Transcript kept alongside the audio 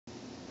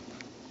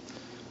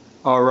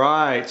All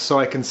right, so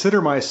I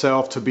consider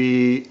myself to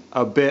be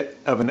a bit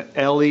of an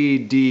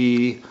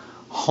LED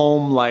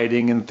home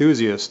lighting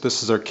enthusiast.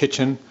 This is our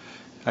kitchen.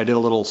 I did a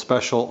little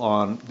special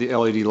on the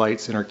LED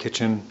lights in our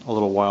kitchen a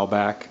little while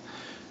back.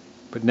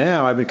 But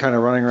now I've been kind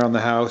of running around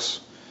the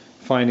house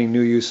finding new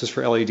uses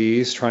for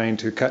LEDs, trying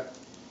to cut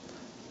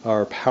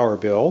our power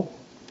bill.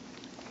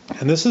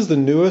 And this is the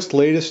newest,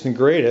 latest, and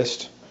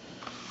greatest.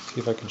 See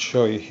if I can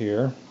show you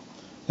here.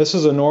 This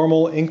is a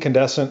normal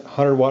incandescent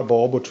 100-watt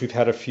bulb, which we've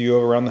had a few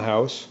around the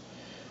house.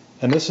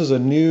 And this is a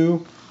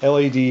new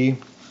LED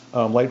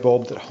light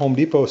bulb that Home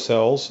Depot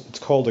sells. It's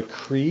called a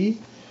CREE.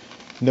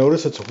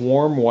 Notice it's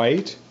warm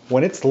white.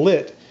 When it's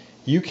lit,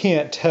 you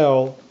can't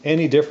tell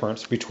any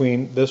difference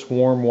between this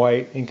warm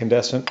white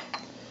incandescent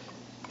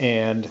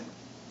and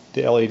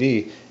the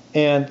LED.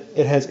 And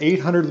it has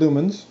 800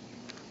 lumens,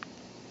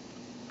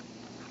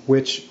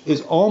 which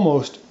is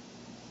almost,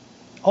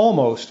 I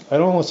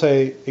don't want to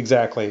say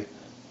exactly,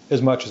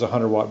 as much as a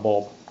 100-watt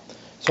bulb.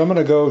 So I'm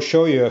going to go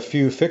show you a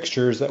few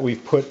fixtures that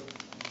we've put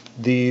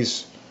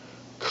these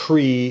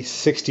CREE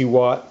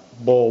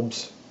 60-watt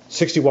bulbs,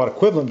 60-watt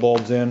equivalent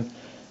bulbs in,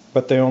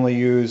 but they only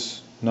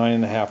use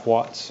 9.5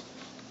 watts.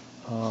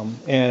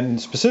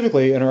 And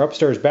specifically in our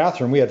upstairs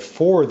bathroom, we had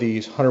 4 of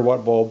these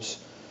 100-watt bulbs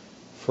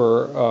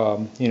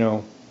for you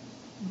know,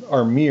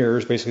 our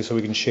mirrors, basically, so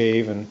we can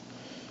shave and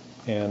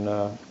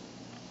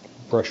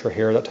brush our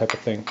hair, that type of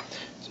thing,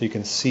 so you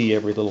can see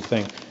every little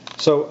thing.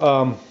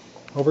 So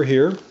over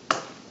here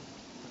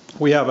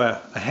we have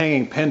a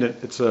hanging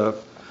pendant. It's a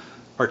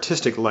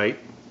artistic light.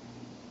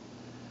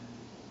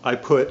 I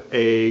put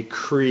a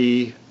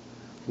CREE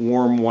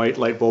warm white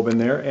light bulb in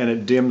there and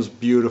it dims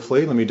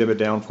beautifully. Let me dim it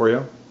down for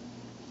you.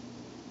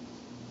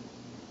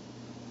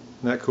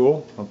 Isn't that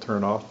cool? I'll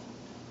turn it off.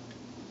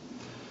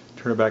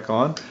 Turn it back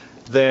on.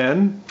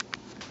 Then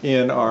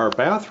in our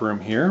bathroom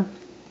here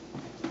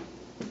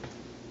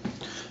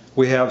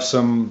we have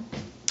some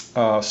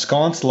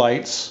sconce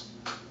lights.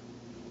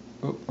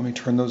 Oh, let me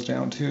turn those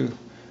down too.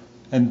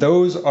 And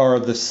those are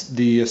the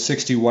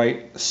 60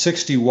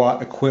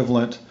 watt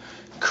equivalent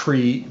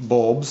CREE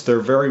bulbs. They're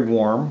very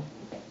warm.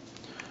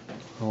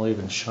 I'll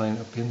even shine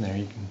up in there.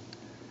 You can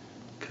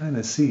kind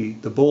of see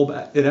the bulb.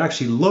 It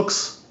actually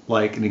looks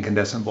like an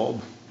incandescent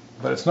bulb,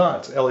 but it's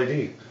not. It's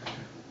LED.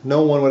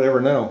 No one would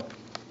ever know.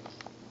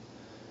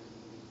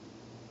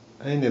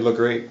 And they look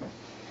great.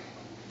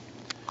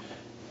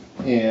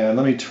 And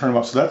let me turn them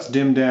up. So that's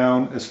dimmed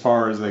down as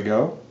far as they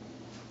go.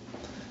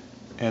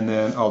 And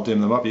then I'll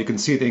dim them up. You can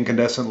see the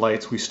incandescent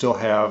lights. We still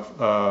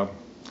have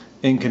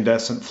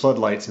incandescent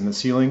floodlights in the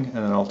ceiling, and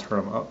then I'll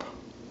turn them up.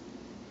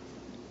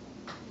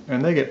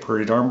 And they get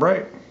pretty darn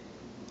bright.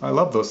 I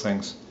love those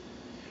things.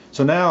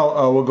 So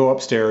now we'll go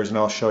upstairs and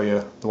I'll show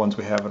you the ones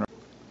we have in our...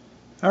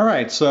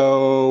 Alright,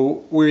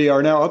 so we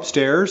are now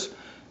upstairs,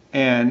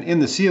 and in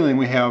the ceiling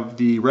we have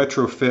the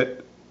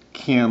retrofit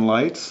can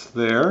lights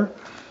there.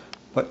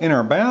 But in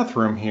our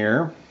bathroom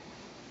here,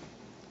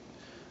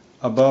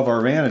 above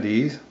our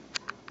vanities,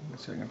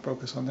 let's see if I can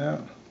focus on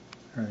that.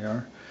 There they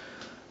are.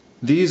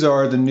 These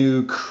are the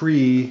new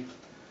CREE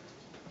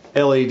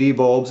LED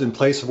bulbs in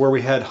place of where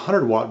we had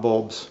 100-watt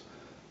bulbs.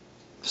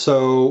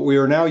 So we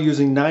are now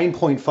using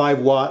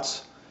 9.5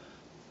 watts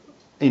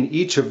in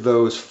each of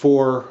those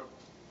 4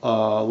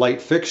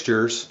 light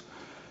fixtures.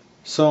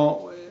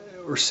 So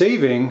we're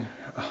saving,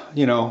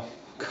 you know,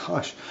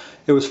 gosh,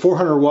 it was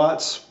 400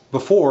 watts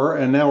before,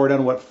 and now we're down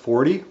to what,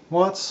 40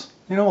 watts?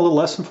 You know, a little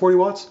less than 40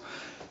 watts.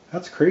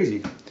 That's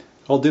crazy.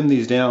 I'll dim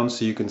these down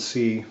so you can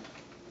see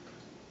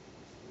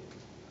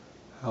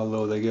how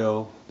low they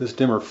go. This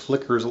dimmer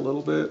flickers a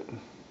little bit.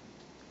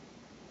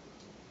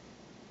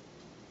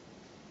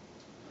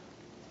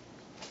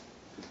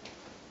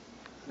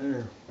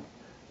 There.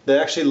 They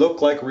actually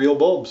look like real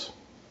bulbs.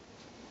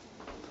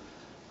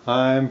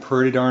 I'm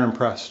pretty darn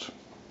impressed.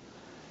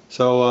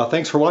 So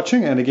thanks for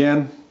watching, and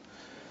again,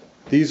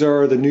 these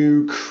are the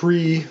new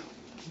CREE,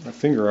 my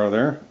finger out of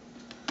there,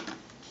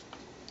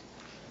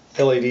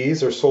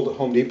 LEDs. Are sold at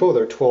Home Depot.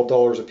 They're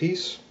 $12 a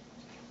piece.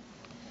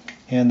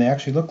 And they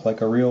actually look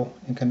like a real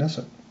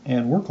incandescent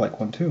and work like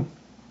one too.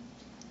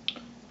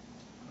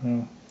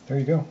 There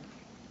you go.